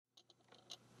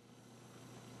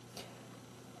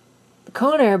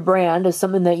Conair brand is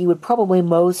something that you would probably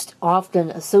most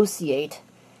often associate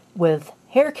with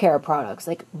hair care products,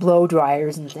 like blow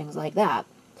dryers and things like that.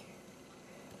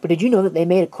 But did you know that they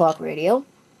made a clock radio?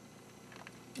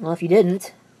 Well, if you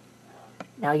didn't,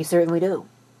 now you certainly do.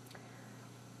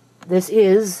 This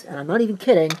is, and I'm not even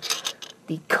kidding,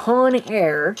 the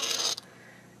Conair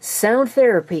sound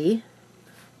therapy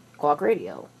clock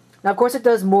radio. Now, of course, it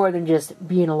does more than just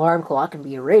be an alarm clock and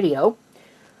be a radio.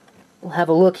 We'll have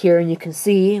a look here, and you can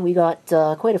see we got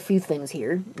quite a few things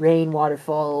here. Rain,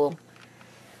 waterfall,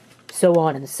 so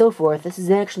on and so forth. This is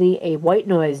actually a white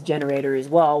noise generator as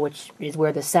well, which is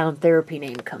where the sound therapy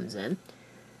name comes in.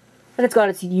 And it's got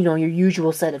its, your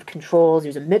usual set of controls.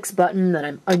 There's a mix button that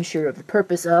I'm unsure of the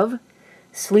purpose of.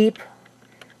 Sleep,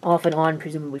 off and on,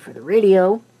 presumably for the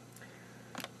radio.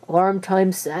 Alarm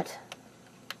time set.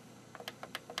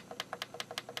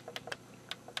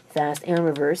 Fast and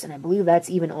reverse, and I believe that's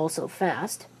even also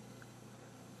fast.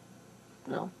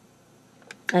 No.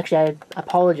 Actually, I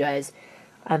apologize.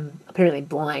 I'm apparently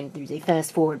blind. There's a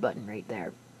fast forward button right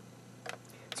there.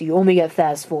 So you only get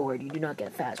fast forward, you do not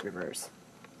get fast reverse.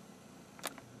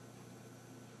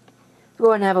 Go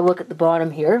ahead and have a look at the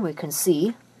bottom here. We can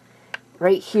see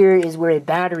right here is where a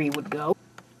battery would go.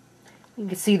 You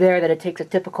can see there that it takes a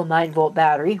typical 9-volt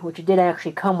battery, which it did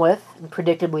actually come with, and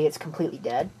predictably it's completely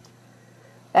dead.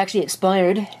 Actually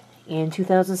expired in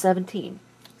 2017.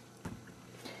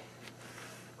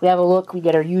 We have a look, we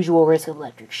get our usual risk of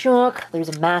electric shock. There's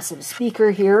a massive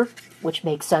speaker here, which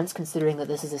makes sense considering that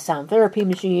this is a sound therapy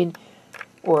machine,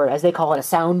 or as they call it, a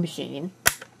sound machine.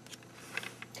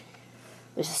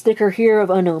 There's a sticker here of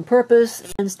unknown purpose,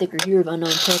 and a sticker here of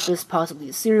unknown purpose, possibly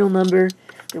a serial number.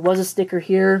 There was a sticker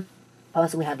here,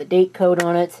 possibly had the date code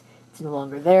on it. It's no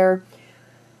longer there.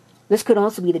 This could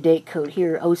also be the date code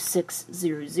here,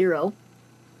 0600.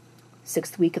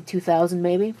 6th week of 2000,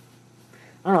 maybe?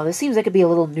 I don't know, this seems like it'd be a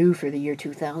little new for the year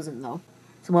 2000, though.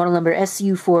 So model number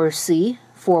SU4C,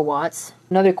 4 watts.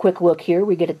 Another quick look here,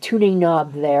 we get a tuning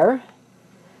knob there.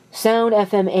 Sound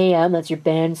FM AM, that's your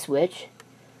band switch.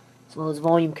 As well as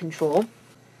volume control.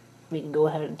 We can go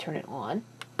ahead and turn it on.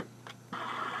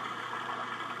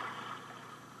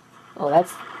 Oh,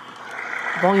 that's...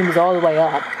 volume is all the way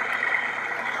up.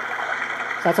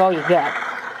 So that's all you get.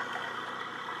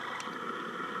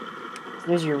 So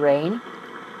there's your rain.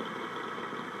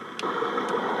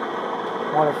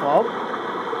 Waterfall.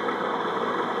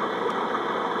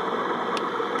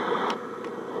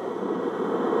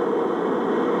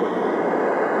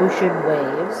 Ocean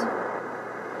waves.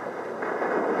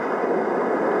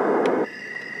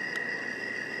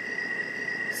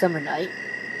 Summer night.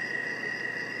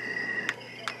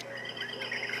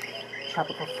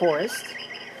 Tropical forest.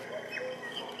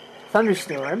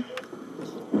 Thunderstorm.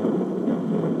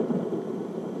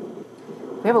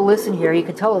 We have a listen here. You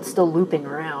can tell it's still looping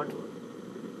around.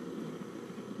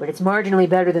 But it's marginally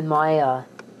better than my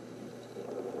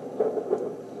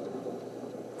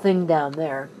thing down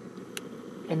there.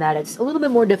 In that it's a little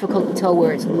bit more difficult to tell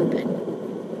where it's looping.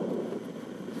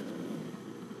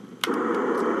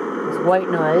 There's white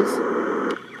noise.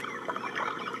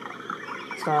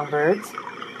 Songbirds.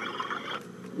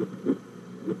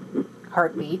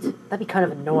 Heartbeat. That'd be kind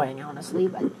of annoying, honestly,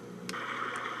 but...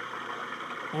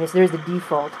 I guess there's the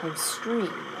default of stream.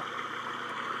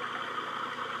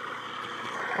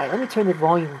 Alright, let me turn the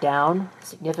volume down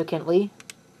significantly.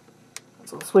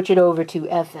 So we'll switch it over to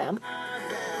FM.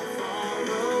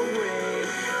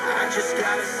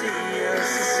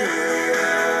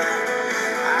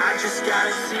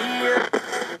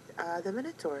 The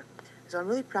Minotaur. So I'm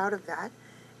really proud of that.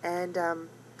 And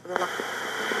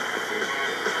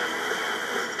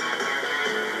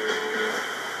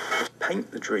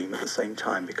paint the dream at the same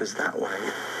time, because that way...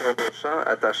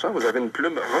 Attachant, vous avez une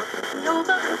plume.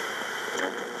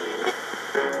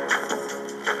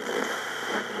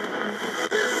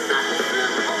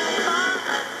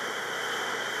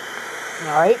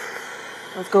 Alright,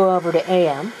 let's go over to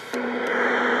AM.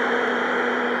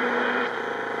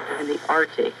 And the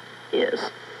Arctic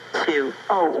is to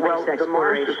the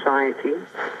Mars Society.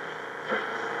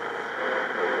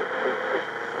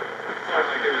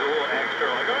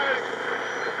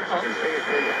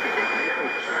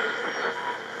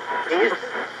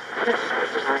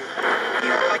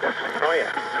 Oh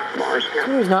yeah, Mars.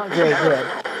 It's not very good.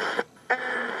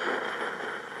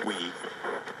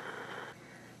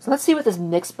 So let's see what this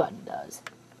mix button does.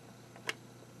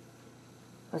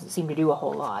 Doesn't seem to do a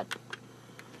whole lot.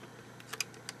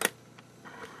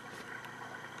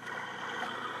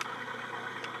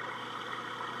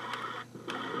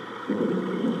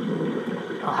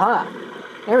 Aha!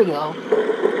 There we go.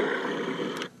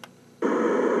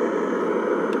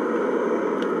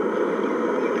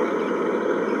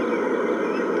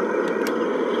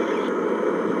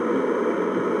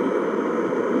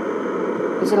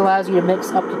 course, it allows you to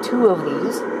mix up to 2 of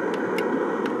these.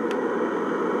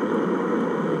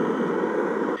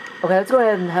 Okay, let's go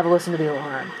ahead and have a listen to the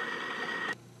alarm.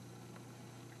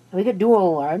 We get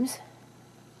dual alarms.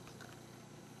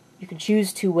 You can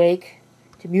choose to wake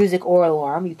to music or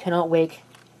alarm. You cannot wake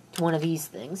to one of these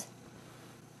things.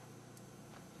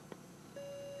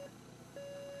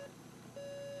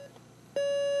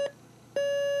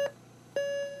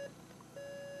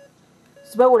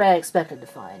 It's about what I expected to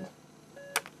find.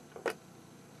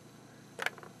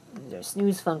 There's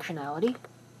snooze functionality.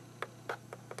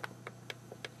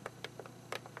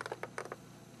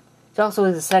 It's also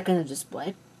the second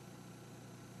display.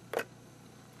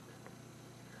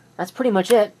 That's pretty much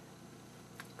it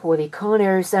for the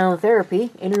Conair Sound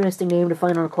Therapy. Interesting name to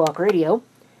find on a clock radio.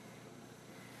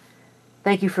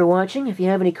 Thank you for watching. If you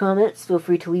have any comments, feel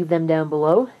free to leave them down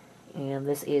below. And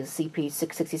this is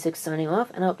CP666 signing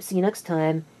off, and I hope to see you next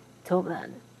time. Till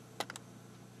then.